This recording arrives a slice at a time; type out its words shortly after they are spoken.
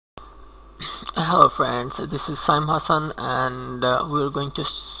Hello friends, this is Saim Hassan and we're going to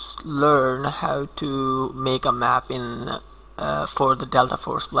learn how to make a map in for the Delta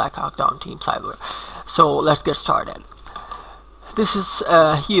Force Black Hawk Down Team Cyber. So let's get started. This is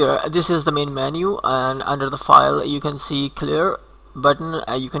this is the main menu, and under the file you can see clear button.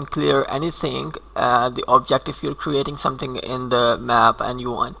 You can clear anything, the object. If you're creating something in the map and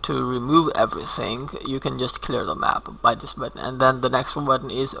you want to remove everything, you can just clear the map by this button. And then the next button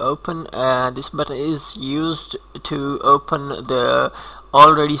is open, and this button is used to open the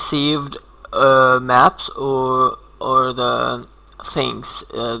already saved maps or the things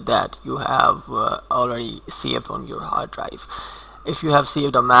that you have already saved on your hard drive. If you have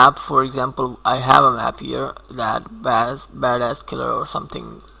saved a map, for example, I have a map here, that badass killer or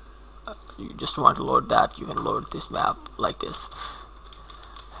something, you just want to load that, you can load this map like this.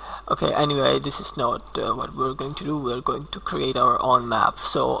 Okay, anyway, this is not what we're going to do. We're going to create our own map.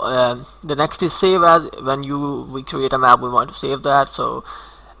 So the next is save as. When we create a map, we want to save that. So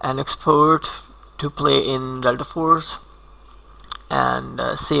and export to play in Delta Force, and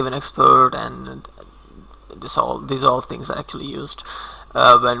save and export, and these are all things are actually used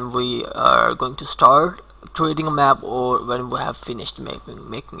when we are going to start creating a map or when we have finished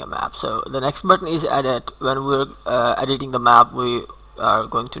making a map. So the next button is edit. When we're editing the map, we are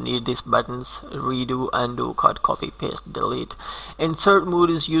going to need these buttons: redo, undo, cut, copy, paste, delete. Insert mode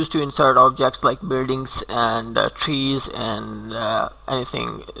is used to insert objects like buildings and trees and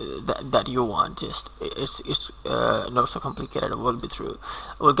anything that you want. Just it's not so complicated. We'll get through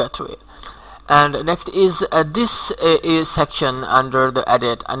it. And next is this is section under the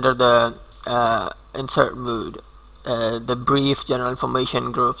edit, under the insert mode, the brief, general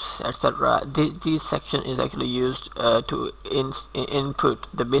information, groups, etc. This section is actually used to input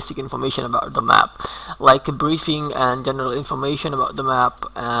the basic information about the map, like a briefing and general information about the map,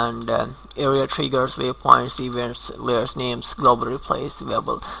 and area triggers, waypoints, events, layers, names, global replays,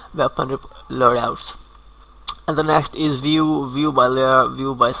 weapon loadouts. And the next is view by layer,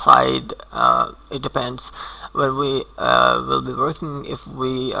 view by side. It depends when we will be working. If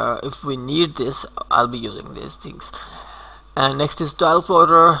we need this, I'll be using these things. And next is tile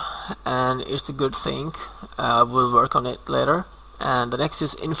floater, and it's a good thing. We'll work on it later. And the next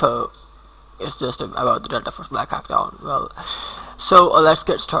is info. It's just about the Delta Force Black Hawk Down. Well, so let's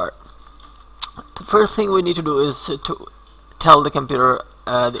get started. The first thing we need to do is to tell the computer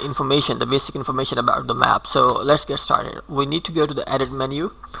the information, the basic information about the map. So let's get started. We need to go to the edit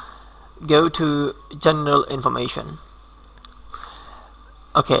menu, go to general information.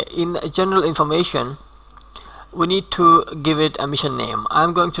 Okay, in general information, we need to give it a mission name.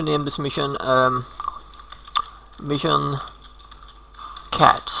 I'm going to name this mission Mission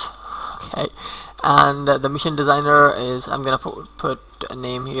Cats. Okay, and the mission designer is, I'm gonna put a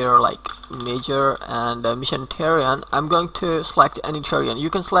name here like Major, and mission Tarian. I'm going to select any Tarian. You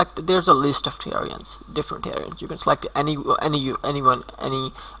can select, there's a list of Tarians, different Tarians. You can select any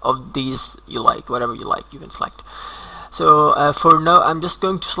of these you like, whatever you like, you can select. So for now, I'm just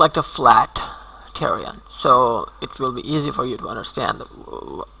going to select a flat Tarian, so it will be easy for you to understand.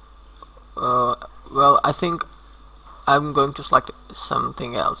 Well, I think I'm going to select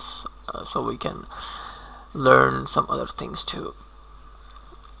something else so we can learn some other things too.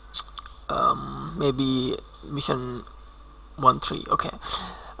 Maybe mission 1-3.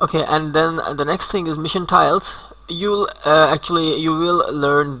 Okay, and then the next thing is mission tiles. You'll you will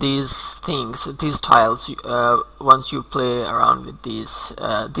learn these things, these tiles, once you play around with these.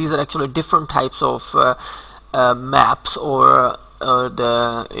 These are actually different types of maps, or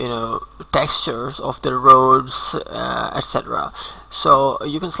the textures of the roads, etc. So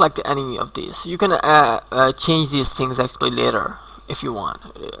you can select any of these. You can change these things actually later if you want.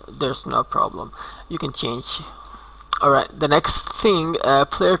 There's no problem, you can change. Alright, the next thing,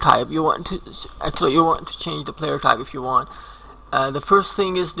 player type. You want to change the player type if you want. The first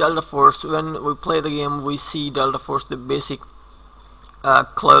thing is Delta Force. When we play the game, we see Delta Force, the basic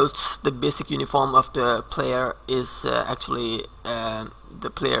clothes, the basic uniform of the player is actually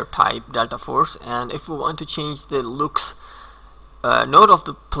the player type Delta Force. And if we want to change the looks, not of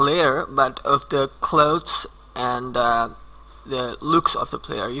the player but of the clothes and the looks of the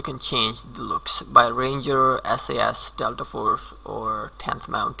player, you can change the looks by Ranger, SAS, Delta Force, or 10th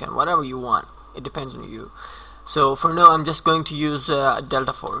Mountain, whatever you want. It depends on you. So for now, I'm just going to use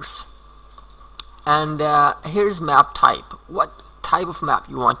Delta Force. And here's map type. What type of map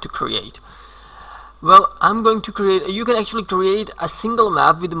you want to create? Well, I'm going to create, you can actually create a single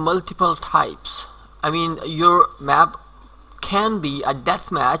map with multiple types. I mean, your map can be a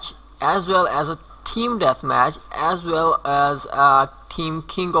deathmatch as well as a team deathmatch, as well as a team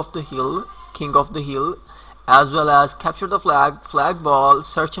King of the Hill, King of the Hill, as well as Capture the Flag, Flag Ball,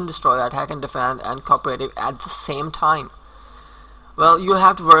 Search and Destroy, Attack and Defend, and Cooperative at the same time. Well, you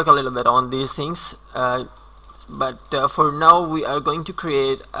have to work a little bit on these things, but for now we are going to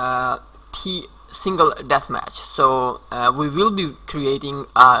create a single deathmatch. So we will be creating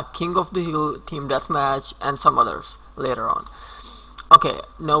a King of the Hill team deathmatch and some others later on. Okay,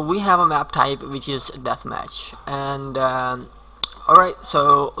 now we have a map type which is deathmatch, and alright,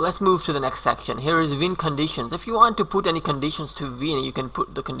 so let's move to the next section. Here is win conditions. If you want to put any conditions to win, you can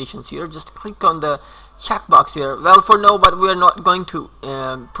put the conditions here. Just click on the checkbox here. Well, for now, but we are not going to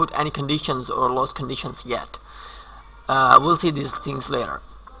put any conditions or loss conditions yet. We'll see these things later.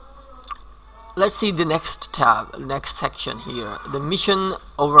 Let's see the next tab, next section here, the mission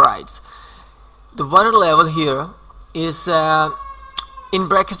overrides. The water level here is in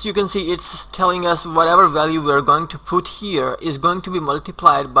brackets. You can see it's telling us whatever value we're going to put here is going to be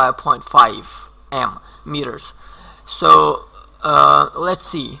multiplied by 0.5 meters. So let's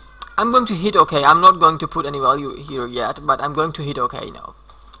see. I'm going to hit OK. I'm not going to put any value here yet, but I'm going to hit OK now.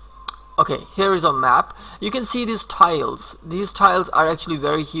 Okay, here is a map. You can see these tiles. These tiles are actually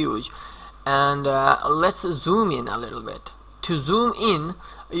very huge, and let's zoom in a little bit. To zoom in,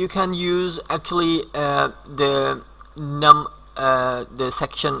 you can use actually the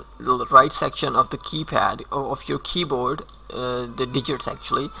section, the right section of the keypad of your keyboard, the digits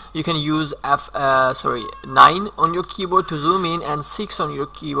actually. You can use 9 on your keyboard to zoom in, and 6 on your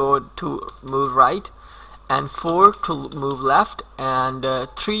keyboard to move right, and 4 to move left, and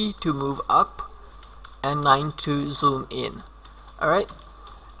 3 to move up, and 9 to zoom in. Alright,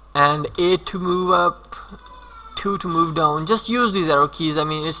 and 8 to move up, 2 to move down. Just use these arrow keys. I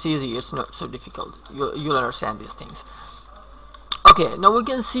mean, it's easy, it's not so difficult. You'll understand these things. Okay, now we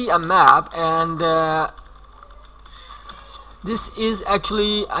can see a map, and this is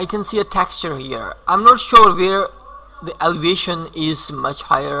actually, I can see a texture here. I'm not sure where the elevation is much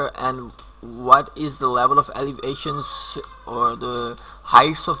higher and what is the level of elevations or the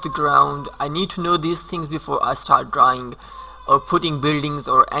heights of the ground. I need to know these things before I start drawing or putting buildings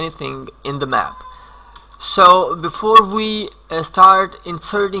or anything in the map. So before we start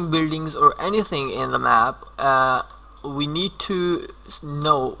inserting buildings or anything in the map, we need to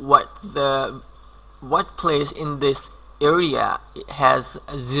know what place in this area has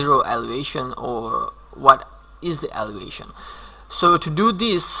 0 elevation, or what is the elevation. So to do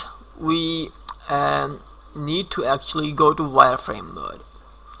this, we need to actually go to wireframe mode.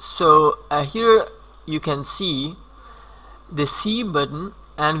 So here you can see the C button,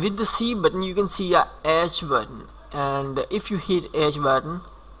 and with the C button you can see a H button, and if you hit H button,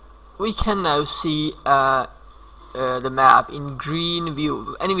 we can now see the map in green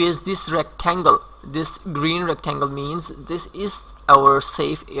view. Anyways, this rectangle, this green rectangle means this is our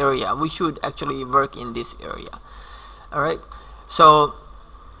safe area. We should actually work in this area. Alright, so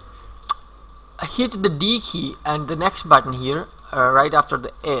hit the D key and the next button here, right after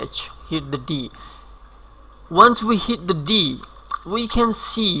the H, hit the D. Once we hit the D, we can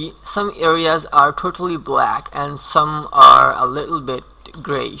see some areas are totally black and some are a little bit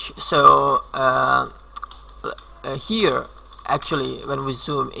grayish. So here actually, when we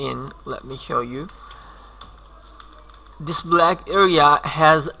zoom in, let me show you, this black area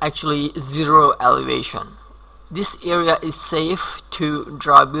has actually 0 elevation. This area is safe to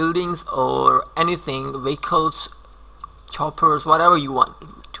draw buildings or anything, vehicles, choppers, whatever you want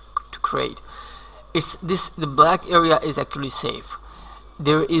to create. The black area is actually safe.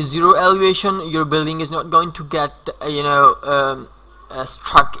 There is 0 elevation. Your building is not going to get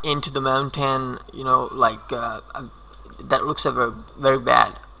struck into the mountain, like that looks very, very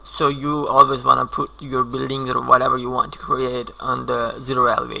bad. So you always want to put your buildings or whatever you want to create on the 0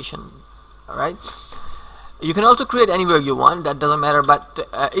 elevation. Alright, you can also create anywhere you want, that doesn't matter, but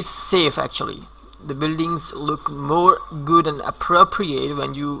it's safe actually. The buildings look more good and appropriate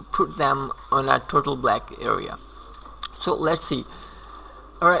when you put them on a total black area. So let's see.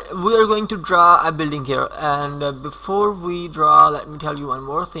 Alright, we are going to draw a building here, and before we draw, let me tell you one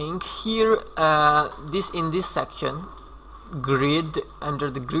more thing. Here, in this section, grid,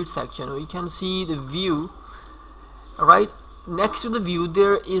 under the grid section, we can see the view. Alright, next to the view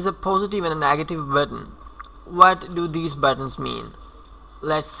there is a positive and a negative button. What do these buttons mean?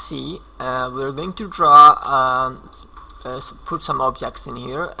 Let's see. We're going to draw, put some objects in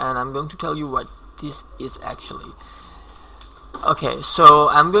here, and I'm going to tell you what this is actually. Okay, so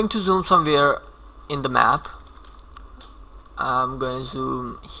I'm going to zoom somewhere in the map. I'm going to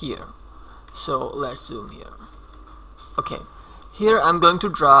zoom here. So let's zoom here. Okay, here I'm going to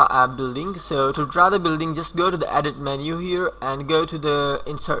draw a building. So to draw the building, just go to the edit menu here and go to the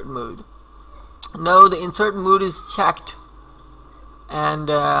insert mode. Now the insert mode is checked, and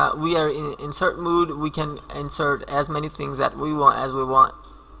we are in insert mode. We can insert as many things that we want as we want.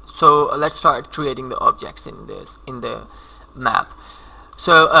 So let's start creating the objects in the map.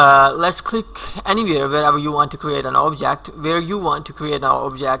 So let's click anywhere wherever you want to create an object. Where you want to create an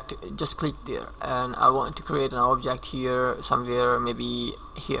object, just click there. And I want to create an object here somewhere, maybe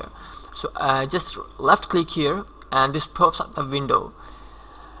here. So just left click here, and this pops up the window.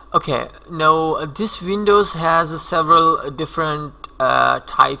 Okay, now this Windows has several different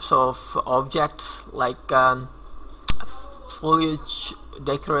types of objects, like foliage,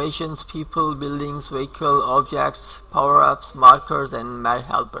 decorations, people, buildings, vehicle, objects, power-ups, markers, and mat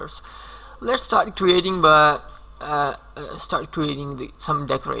helpers. Let's start creating some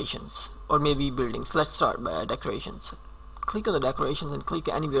decorations, or maybe buildings. Let's start by decorations. Click on the decorations and click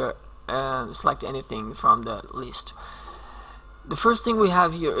anywhere, select anything from the list. The first thing we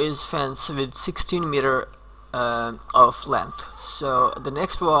have here is fence with 16 meter of length. So the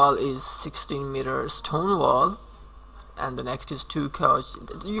next wall is 16 meter stone wall, and the next is 2 couch.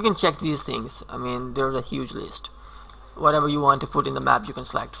 You can check these things. I mean, there's a huge list. Whatever you want to put in the map, you can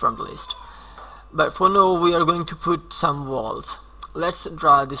select from the list. But for now, we are going to put some walls. Let's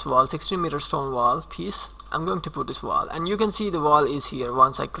draw this wall, 16 meter stone wall piece. I'm going to put this wall, and you can see the wall is here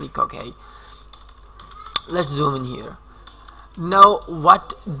once I click OK. Let's zoom in here. Now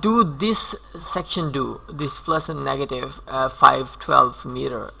what do this section do, this plus and negative 512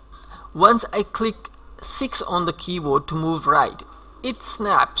 meter? Once I click 6 on the keyboard to move right, it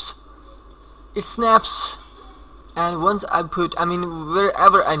snaps, and once I put,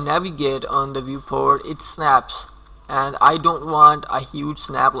 wherever I navigate on the viewport, it snaps, and I don't want a huge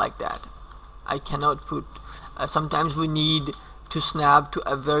snap like that. I cannot put, sometimes we need to snap to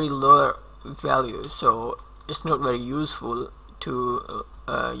a very lower value, so it's not very useful to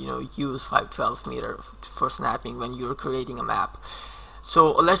use 512 meter for snapping when you're creating a map.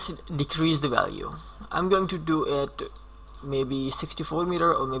 So let's decrease the value. I'm going to do it maybe 64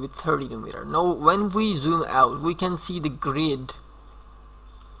 meter or maybe 32 meter. Now when we zoom out, we can see the grid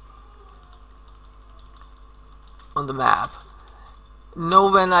on the map.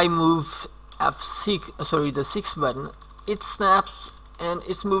 Now when I move F6, the 6 button, it snaps and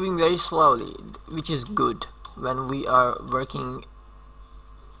it's moving very slowly, which is good when we are working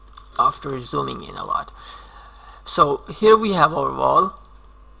after zooming in a lot. So here we have our wall.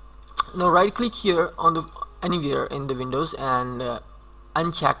 Now right click here on the anywhere in the Windows and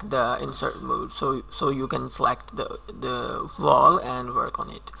uncheck the insert mode, so you can select the wall and work on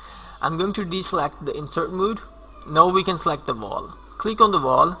it. I'm going to deselect the insert mode. Now we can select the wall. Click on the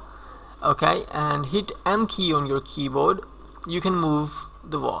wall, okay, and hit M key on your keyboard. You can move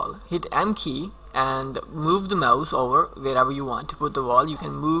the wall. Hit M key and move the mouse over wherever you want to put the wall. You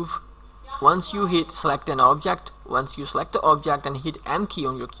can move. Once you hit select an object, once you select the object and hit M key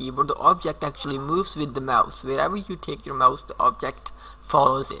on your keyboard, the object actually moves with the mouse. Wherever you take your mouse, the object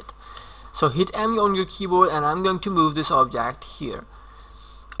follows it. So hit M on your keyboard, and I'm going to move this object here.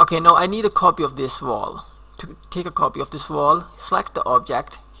 Okay, now I need a copy of this wall. To take a copy of this wall, select the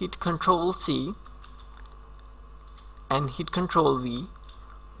object, hit Ctrl C and hit Ctrl V.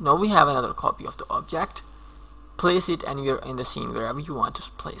 Now we have another copy of the object. Place it anywhere in the scene, wherever you want to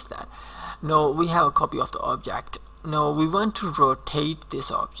place that. Now we have a copy of the object. Now we want to rotate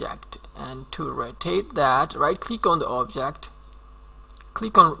this object, and to rotate that, right click on the object,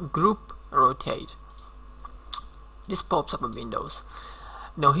 click on Group Rotate. This pops up a Windows.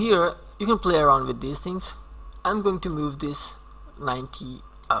 Now here you can play around with these things. I'm going to move this 90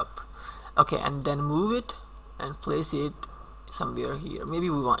 up. Okay, and then move it and place it somewhere here. Maybe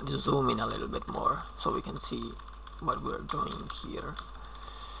we want to zoom in a little bit more so we can see what we're doing here.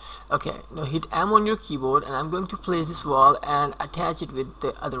 Okay, now hit M on your keyboard, and I'm going to place this wall and attach it with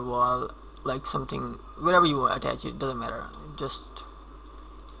the other wall, like something, wherever you want to attach it, doesn't matter, just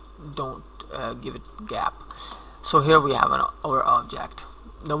don't give it gap. So here we have our object.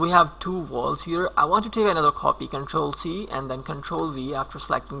 Now we have 2 walls here. I want to take another copy, Ctrl C and then Ctrl V after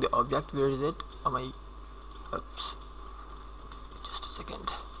selecting the object. Where is it? Oops, just a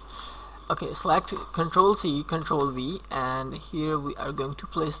second. Okay, select Ctrl C, Ctrl V, and here we are going to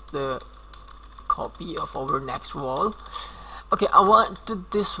place the copy of our next wall. Okay, I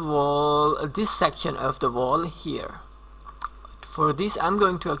want this wall, this section of the wall here. For this, I'm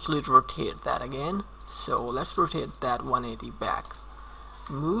going to actually rotate that again. So let's rotate that 180 back.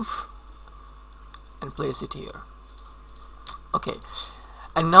 Move and place it here. Okay,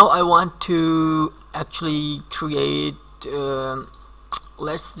 and now I want to actually create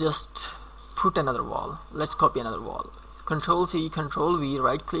let's just put another wall. Let's copy another wall. Control C, Control V,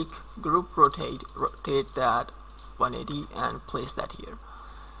 right click, group rotate, rotate that 180 and place that here.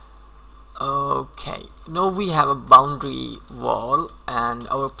 Okay, now we have a boundary wall and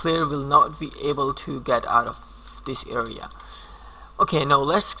our player will not be able to get out of this area. Okay, now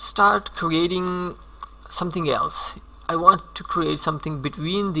let's start creating something else. I want to create something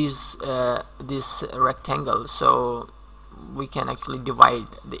between these this rectangle, so we can actually divide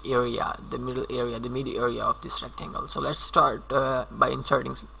the area, the middle area, the mid area of this rectangle. So let's start by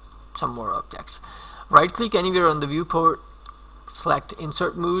inserting some more objects. Right click anywhere on the viewport, select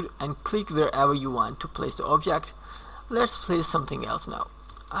insert mode and click wherever you want to place the object. Let's place something else now.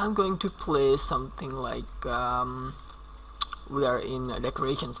 I'm going to place something like we are in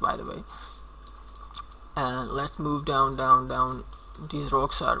decorations, by the way, and let's move down. These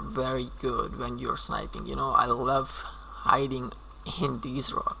rocks are very good when you're sniping, you know. I love hiding in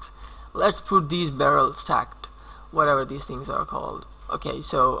these rocks. Let's put these barrel stacked, whatever these things are called. Okay,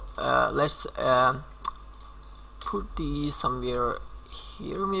 so let's put these somewhere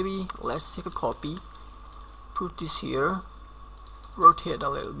here. Maybe let's take a copy, put this here, rotate a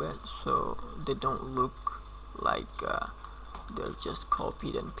little bit so they don't look like they're just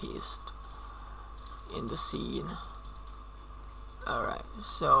copied and pasted in the scene. Alright,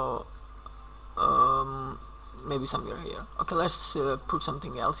 so maybe somewhere here. Okay, let's put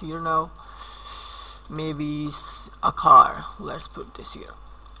something else here now. Maybe a car. Let's put this here.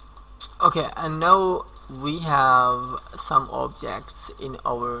 Okay, and now we have some objects in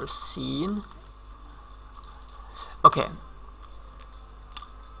our scene. Okay,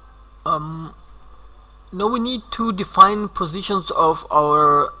 now we need to define positions of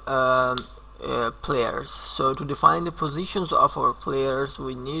our players. So to define the positions of our players,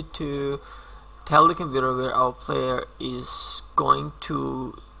 we need to tell the computer where our player is going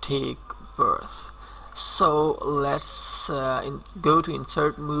to take birth. So let's go to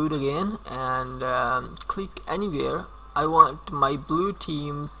insert mode again and click anywhere. I want my blue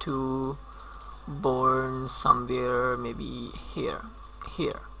team to born somewhere, maybe here.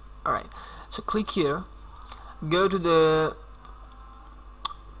 Alright, so click here, go to the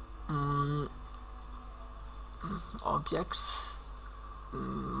objects,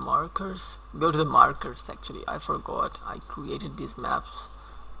 markers, go to the markers. Actually, I forgot, I created these maps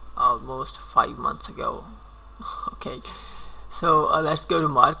almost 5 months ago. Okay, so let's go to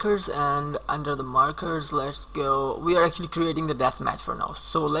markers, and under the markers let's go, we are actually creating the deathmatch for now.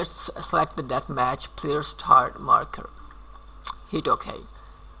 So let's select the deathmatch player start marker, hit OK.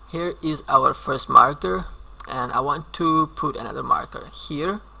 Here is our first marker, and I want to put another marker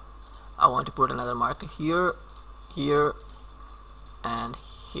here. I want to put another marker here, here, and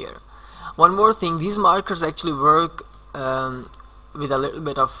here. One more thing, these markers actually work with a little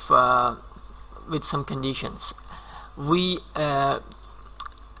bit of with some conditions. We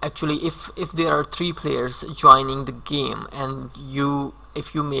actually, if there are 3 players joining the game, and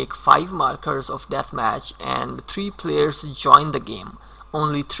if you make 5 markers of deathmatch and 3 players join the game,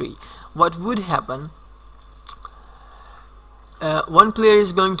 only 3, what would happen? One player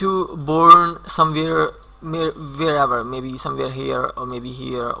is going to born somewhere, wherever, maybe somewhere here, or maybe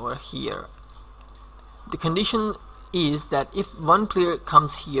here or here. The condition is that if one player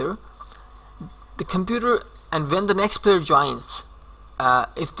comes here, the computer, and when the next player joins,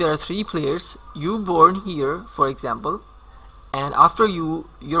 if there are 3 players, you born here, for example, and after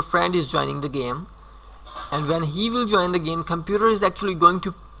your friend is joining the game, and when he will join the game, computer is actually going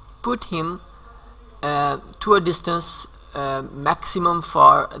to put him to a distance maximum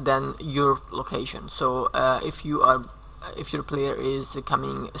far than your location. So if your player is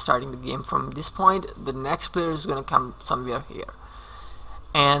starting the game from this point, the next player is going to come somewhere here,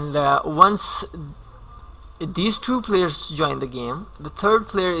 and once these 2 players join the game, the 3rd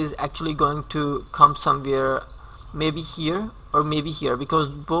player is actually going to come somewhere, maybe here or maybe here, because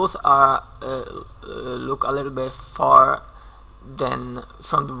both are look a little bit far than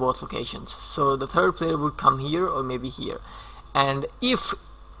from the both locations. So the 3rd player would come here or maybe here, and if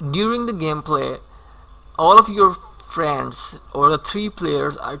during the gameplay all of your friends or the 3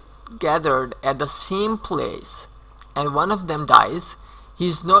 players are gathered at the same place and one of them dies,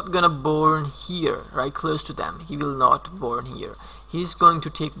 he's not gonna born here right close to them. He will not born here. He's going to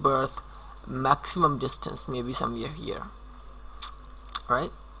take birth maximum distance, maybe somewhere here.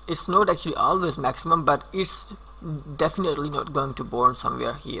 Right, it's not actually always maximum, but it's definitely not going to born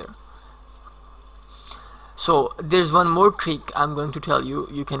somewhere here. So there's one more trick I'm going to tell you.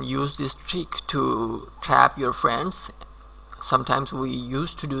 You can use this trick to trap your friends. Sometimes we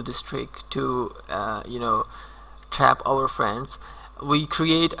used to do this trick to trap our friends. We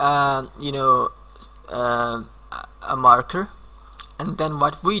create a marker, and then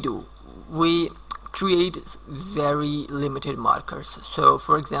what we do, we create very limited markers. So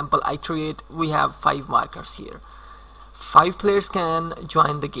for example, we have 5 markers here. 5 players can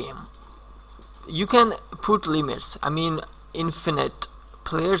join the game. You can put limits, I mean infinite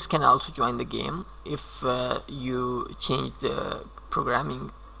players can also join the game if you change the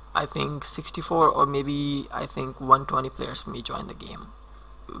programming. I think 64 or maybe I think 120 players may join the game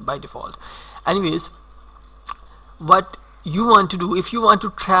by default. Anyways, what you want to do, if you want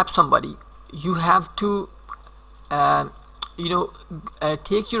to trap somebody, you have to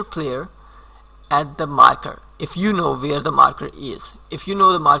take your player at the marker. If you know where the marker is, if you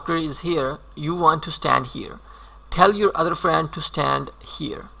know the marker is here, you want to stand here. Tell your other friend to stand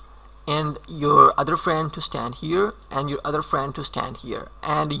here, and your other friend to stand here, and your other friend to stand here,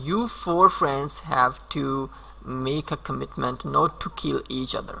 and you 4 friends have to make a commitment not to kill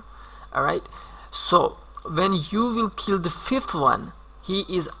each other. Alright, so when you will kill the 5th one, he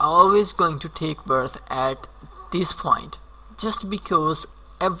is always going to take birth at this point, just because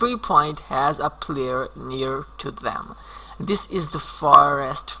every point has a player near to them. This is the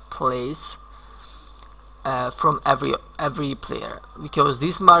farthest place from every player, because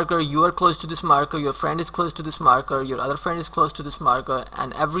this marker, you are close to this marker, your friend is close to this marker, your other friend is close to this marker,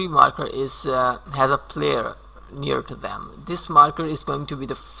 and every marker is has a player near to them. This marker is going to be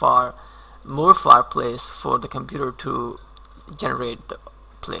the more far place for the computer to generate the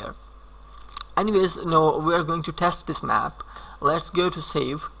player. Anyways, no, we are going to test this map. Let's go to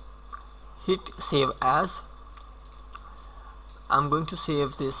save, hit save as. I'm going to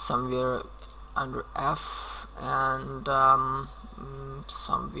save this somewhere under F and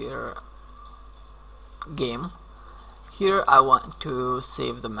somewhere game. Here I want to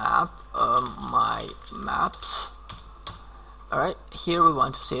save the map, my maps. Alright, here we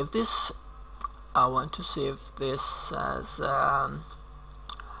want to save this. I want to save this as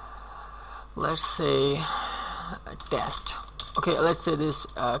let's say a test. Okay, let's say this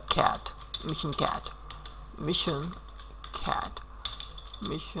cat, mission cat.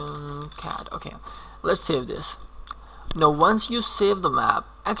 Okay, let's save this. Now once you save the map,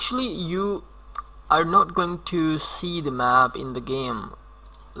 actually you are not going to see the map in the game.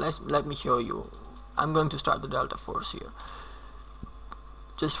 Let me show you. I'm going to start the Delta Force here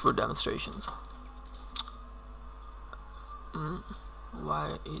just for demonstrations.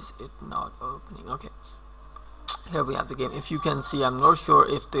 Why is it not opening? Okay, here we have the game. If you can see, I'm not sure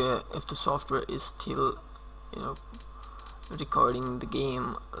if the software is still recording the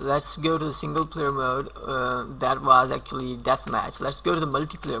game. Let's go to the single player mode. That was actually deathmatch. Let's go to the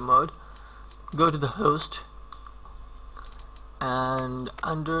multiplayer mode. Go to the host, and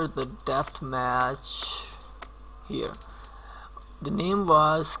under the deathmatch here, the name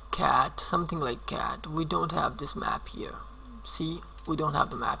was cat, something like cat. We don't have this map here. See, we don't have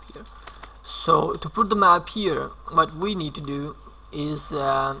the map here. So to put the map here, what we need to do is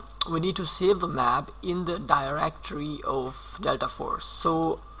we need to save the map in the directory of Delta Force.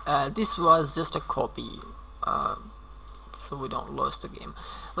 So this was just a copy, so we don't lose the game.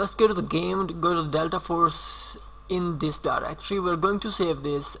 Let's go to the game, go to the Delta Force in this directory. We're going to save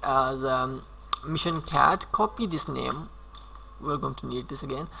this as mission cat. Copy this name, we're going to need this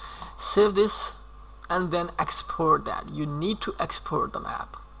again. Save this and then export that. You need to export the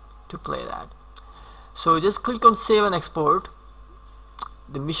map to play that. So just click on save and export.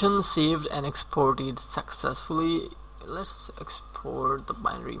 The mission saved and exported successfully. Let's export the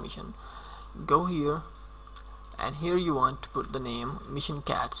binary mission. Go here, and here you want to put the name mission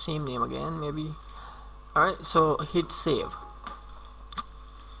cat, same name again maybe. Alright, so hit save.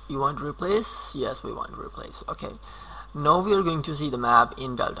 You want to replace? Yes, we want to replace. Okay, now we are going to see the map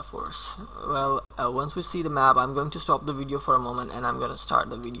in Delta Force. Well, once we see the map, I'm going to stop the video for a moment and I'm going to start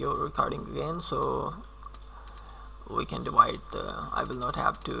the video recording again, so we can divide I will not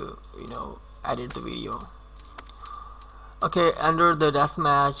have to edit the video. Okay, under the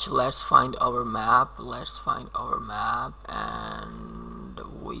deathmatch, let's find our map. And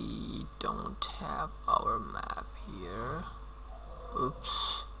we don't have our map here.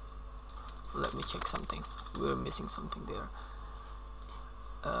 Oops, let me check something. We're missing something there.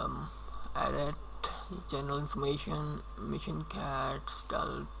 Edit, general information, mission cats,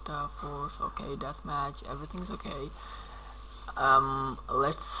 Delta Force. Okay, deathmatch, everything's okay.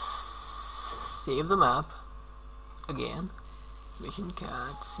 Let's save the map again. Mission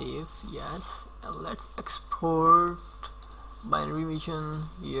cat, save, yes, and let's export binary mission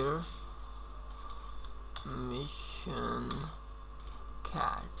here. Mission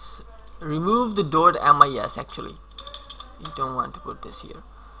cats. Remove the .mis. Actually, you don't want to put this here.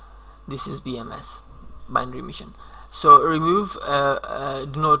 This is BMS. binary mission. So remove,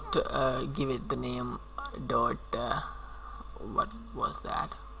 do not give it the name dot what was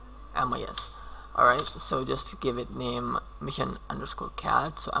that, MIS. Alright, so just give it name mission underscore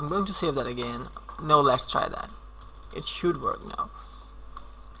cat. So I'm going to save that again. No, let's try that. It should work now.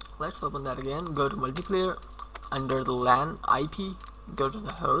 Let's open that again. Go to multiplayer, under the LAN IP, go to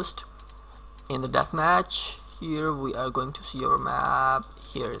the host. In the deathmatch, here we are going to see our map.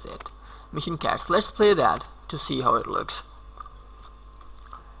 Here is it, mission cats. Let's play that to see how it looks.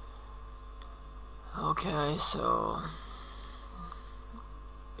 Okay, so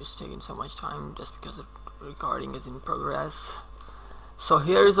it's taking so much time just because the recording is in progress. So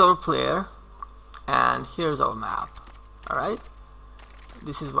here is our player and here's our map. Alright,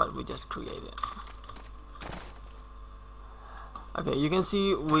 this is what we just created. Okay, you can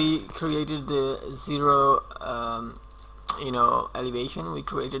see we created the zero elevation. We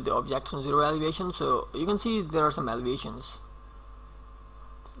created the objects on zero elevation, so you can see there are some elevations.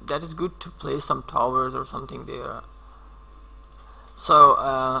 That is good to place some towers or something there. So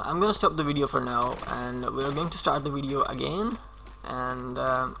I'm gonna stop the video for now, and we're going to start the video again, and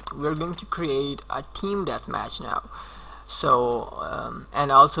we're going to create a team deathmatch now. So and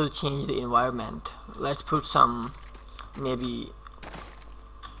also change the environment. Let's put some, maybe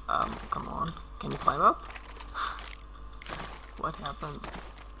come on, can you climb up? What happened?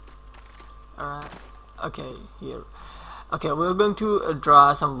 Alright, okay, here. Okay, we're going to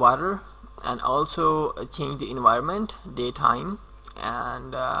draw some water and also change the environment, daytime,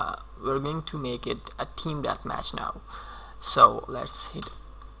 and we're going to make it a team deathmatch now. So let's hit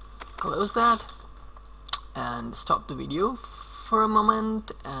close that and stop the video for a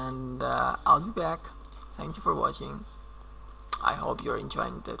moment, and I'll be back. Thank you for watching. I hope you're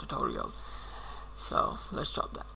enjoying the tutorial. So let's stop that.